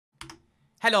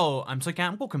Hello, I'm Soycat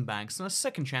and welcome back to the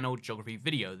second channel geography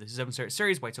video. This is Evan's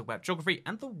series where I talk about geography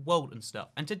and the world and stuff.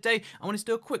 And today I wanted to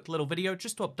do a quick little video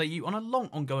just to update you on a long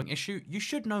ongoing issue. You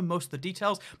should know most of the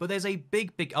details, but there's a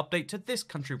big update to this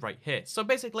country right here. So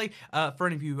basically, for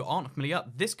any of you who aren't familiar,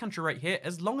 this country right here,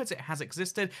 as long as it has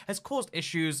existed, has caused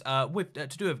issues to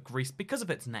do with Greece because of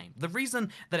its name. The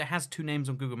reason that it has two names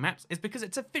on Google Maps is because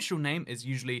its official name is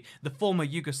usually the former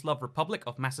Yugoslav Republic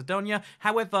of Macedonia.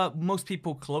 However, most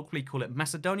people colloquially call it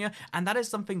Macedonia, and that is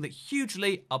something that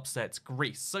hugely upsets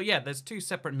Greece. So yeah, there's two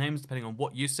separate names depending on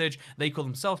what usage. They call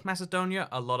themselves Macedonia.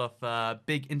 A lot of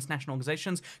big international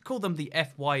organizations call them the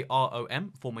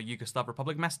FYROM, former Yugoslav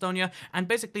Republic of Macedonia, and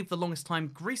basically for the longest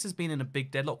time, Greece has been in a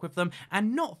big deadlock with them,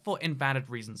 and not for invalid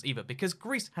reasons either, because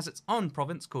Greece has its own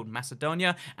province called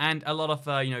Macedonia, and a lot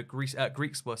of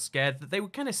Greeks were scared that they were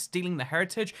kind of stealing the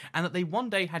heritage, and that they one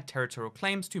day had territorial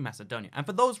claims to Macedonia. And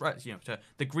for those, right, to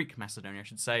the Greek Macedonia, I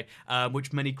should say, which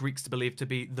many Greeks believe to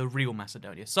be the real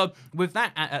Macedonia. So with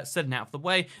that said and out of the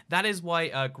way, that is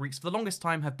why Greeks for the longest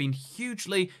time have been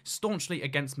hugely, staunchly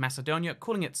against Macedonia,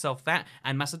 calling itself that,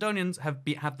 and Macedonians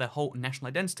have their whole national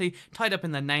identity tied up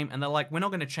in their name, and they're like, we're not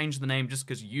going to change the name just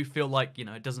because you feel like,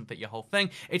 it doesn't fit your whole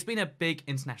thing. It's been a big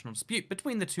international dispute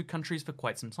between the two countries for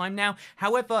quite some time now.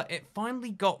 However, it finally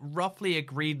got roughly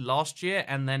agreed last year,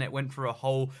 and then it went through a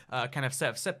whole kind of set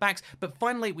of setbacks, but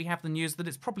finally we have the news that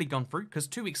it's probably gone through, because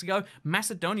 2 weeks ago,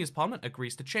 Macedonia's parliament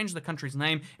agrees to change the country's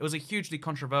name. It was a hugely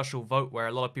controversial vote where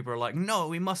a lot of people are like, no,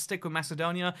 we must stick with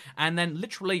Macedonia. And then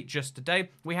literally just today,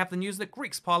 we have the news that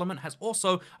Greece's parliament has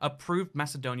also approved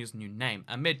Macedonia's new name.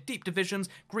 Amid deep divisions,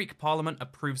 Greek parliament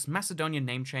approves Macedonian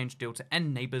name change deal to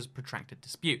end neighbors' protracted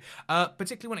dispute.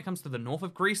 Particularly when it comes to the north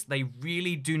of Greece, they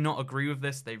really do not agree with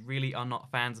this. They really are not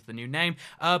fans of the new name.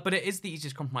 But it is the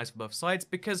easiest compromise for both sides,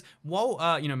 because while,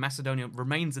 Macedonia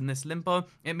remains in this limbo,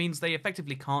 it means they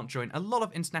effectively can't join a lot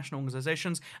of international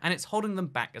organizations, and it's holding them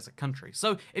back as a country.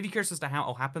 So if you're curious as to how it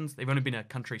all happens, they've only been a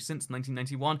country since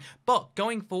 1991, but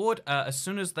going forward, as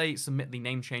soon as they submit the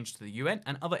name change to the UN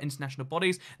and other international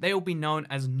bodies, they will be known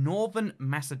as Northern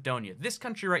Macedonia. This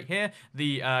country right here,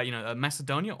 the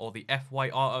Macedonia, or the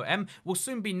FYROM, will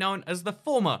soon be known as the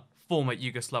former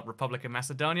Yugoslav Republic of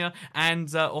Macedonia,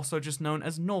 and also just known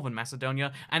as Northern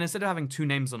Macedonia. And instead of having two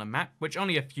names on a map, which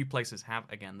only a few places have,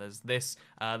 again, there's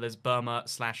Burma /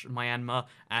 Myanmar,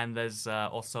 and there's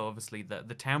also obviously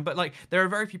the town, but like there are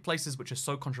very few places which are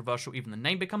so controversial even the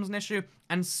name becomes an issue,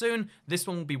 and soon this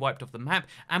one will be wiped off the map.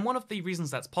 And one of the reasons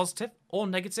that's positive or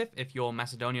negative, if you're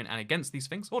Macedonian and against these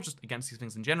things, or just against these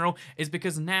things in general, is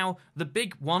because now the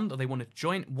big one that they wanted to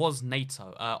join was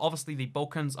NATO. Obviously the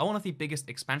Balkans are one of the biggest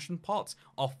expansion parts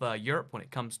of Europe when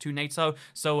it comes to NATO.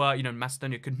 So,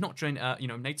 Macedonia could not join,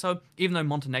 NATO, even though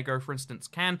Montenegro, for instance,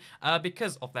 can,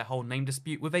 because of their whole name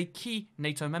dispute with a key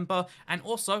NATO member. And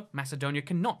also, Macedonia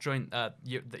cannot join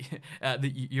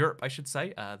the Europe, I should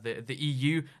say, the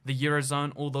EU, the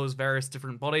Eurozone, all those various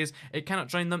different bodies. It cannot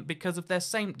join them because of their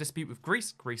same dispute with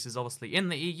Greece. Greece is obviously in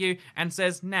the EU and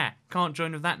says, nah, can't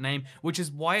join with that name, which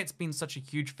is why it's been such a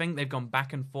huge thing. They've gone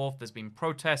back and forth. There's been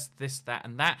protests, this, that,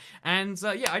 and that. And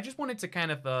yeah, I just wanted to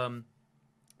kind of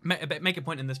make a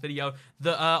point in this video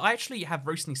that I actually have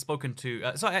recently spoken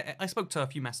to, so I spoke to a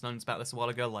few Macedonians about this a while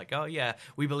ago, like, oh yeah,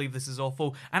 we believe this is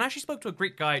awful, and I actually spoke to a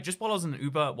Greek guy just while I was in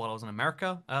Uber, while I was in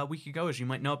America a week ago, as you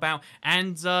might know about,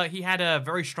 and he had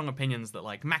very strong opinions that,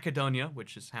 like, Macedonia,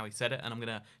 which is how he said it, and I'm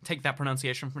gonna take that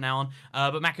pronunciation from now on,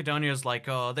 but Macedonia is like,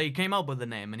 oh, they came up with the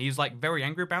name, and he's like very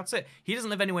angry about it. He doesn't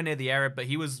live anywhere near the area, but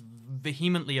he was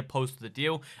vehemently opposed to the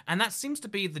deal, and that seems to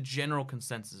be the general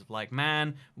consensus of like,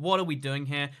 man, what are we doing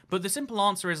here? But the simple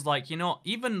answer is like,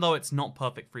 even though it's not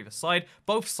perfect for either side,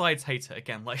 both sides hate it.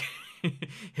 Again, like,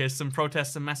 here's some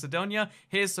protests in Macedonia,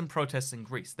 here's some protests in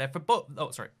Greece. They're for both. Oh,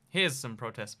 sorry. Here's some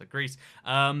protests for Greece.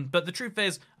 But the truth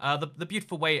is, the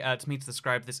beautiful way to me to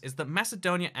describe this is that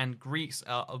Macedonia and Greece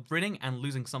are winning and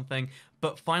losing something,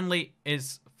 but finally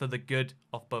is for the good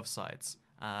of both sides.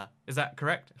 Is that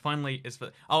correct? Finally is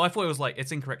for... Oh, I thought it was like,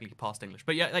 it's incorrectly past English.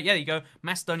 But yeah, there you go.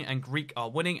 Macedonia and Greek are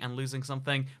winning and losing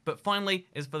something, but finally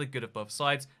is for the good of both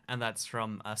sides. And that's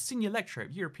from Senior Lecturer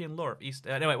of European Law of East...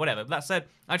 anyway, whatever. That said,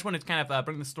 I just wanted to kind of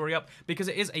bring this story up because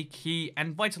it is a key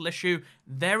and vital issue.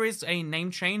 There is a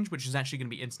name change, which is actually going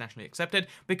to be internationally accepted,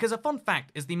 because a fun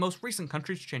fact is the most recent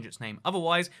country to change its name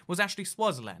otherwise was actually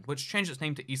Swaziland, which changed its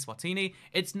name to Eswatini.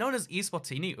 It's known as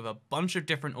Eswatini with a bunch of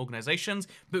different organizations,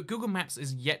 but Google Maps is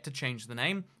has yet to change the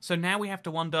name. So now we have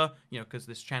to wonder, you know, because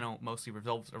this channel mostly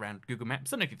revolves around Google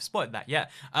Maps. I don't know if you've spotted that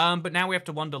yet, but now we have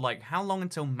to wonder, like, how long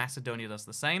until Macedonia does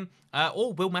the same,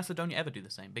 or will Macedonia ever do the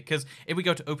same? Because if we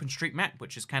go to OpenStreetMap,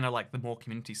 which is kind of like the more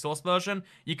community source version,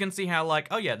 you can see how, like,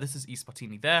 oh yeah, this is East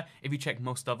Spartini there. If you check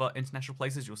most other international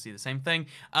places, you'll see the same thing.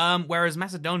 Whereas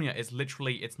Macedonia is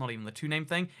literally, it's not even the two-name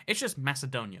thing. It's just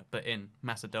Macedonia, but in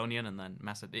Macedonian and then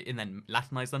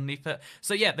Latinized underneath it.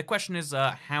 So yeah, the question is,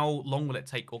 how long will it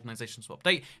take organizations to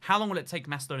update? How long will it take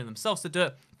Macedonia themselves to do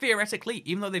it? Theoretically,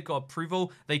 even though they've got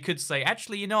approval, they could say,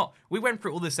 actually, you know, we went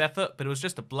through all this effort, but it was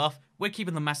just a bluff. We're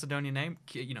keeping the Macedonia name,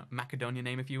 you know, Macedonia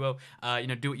name, if you will. You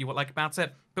know, do what you like about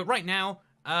it. But right now,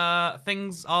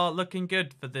 things are looking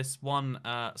good for this one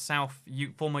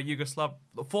former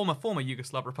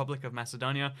Yugoslav Republic of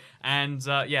Macedonia, and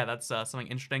yeah, that's something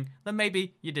interesting that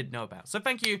maybe you didn't know about. So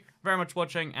thank you very much for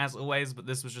watching, as always, but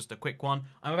this was just a quick one.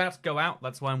 I'm about to go out,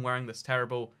 that's why I'm wearing this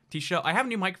terrible t-shirt. I have a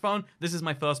new microphone. This is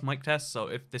my first mic test, so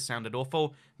if this sounded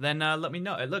awful, then let me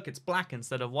know. Look, it's black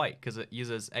instead of white because it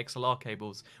uses XLR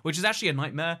cables, which is actually a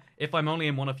nightmare. If I'm only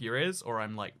in one of your ears, or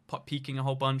I'm like peaking a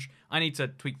whole bunch, I need to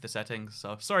tweak the settings,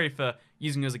 so sorry for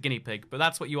using you as a guinea pig, but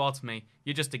that's what you are to me.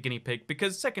 You're just a guinea pig,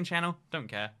 because second channel, don't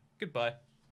care. Goodbye.